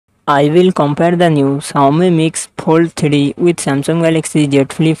I will compare the new Xiaomi Mix Fold 3 with Samsung Galaxy Z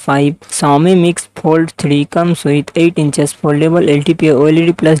Flip 5. Xiaomi Mix Fold 3 comes with 8 inches foldable LTPO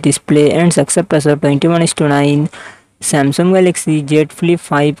OLED plus display and success ratio 21:9. Samsung Galaxy Z Flip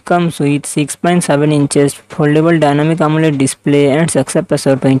 5 comes with 6.7 inches foldable dynamic AMOLED display and success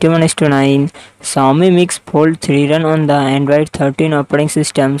ratio 21:9. Xiaomi Mix Fold 3 run on the Android 13 operating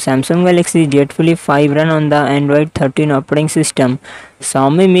system. Samsung Galaxy Z Flip 5 run on the Android 13 operating system.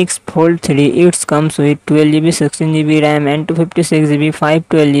 Xiaomi Mix Fold 3 it comes with 12GB 16GB RAM and 256GB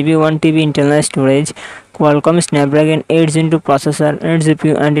 512GB 1TB internal storage. Qualcomm Snapdragon 8 Gen 2 processor and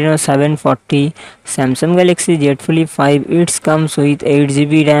GPU Adreno 740. Samsung Galaxy Z Flip 5 it comes with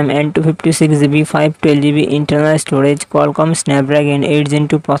 8GB RAM and 256GB 512GB internal storage. Qualcomm Snapdragon 8 Gen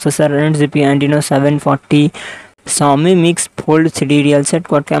 2 processor and GPU Adreno 740. Xiaomi Mix Fold 3 real set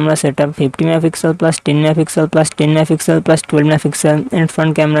quad camera setup 50 megapixel plus 10 megapixel plus 10 megapixel plus 12 megapixel and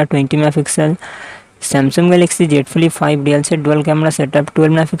front camera 20 megapixel. Samsung Galaxy Z Flip 5 real set dual camera setup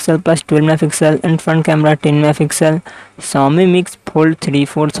 12 megapixel plus 12 megapixel and front camera 10 megapixel. Xiaomi Mix Fold 3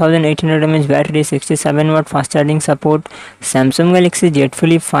 4800 mAh battery 67 watt fast charging support. Samsung Galaxy Z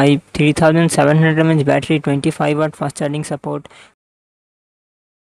Flip 5 3700 mAh battery 25 watt fast charging support.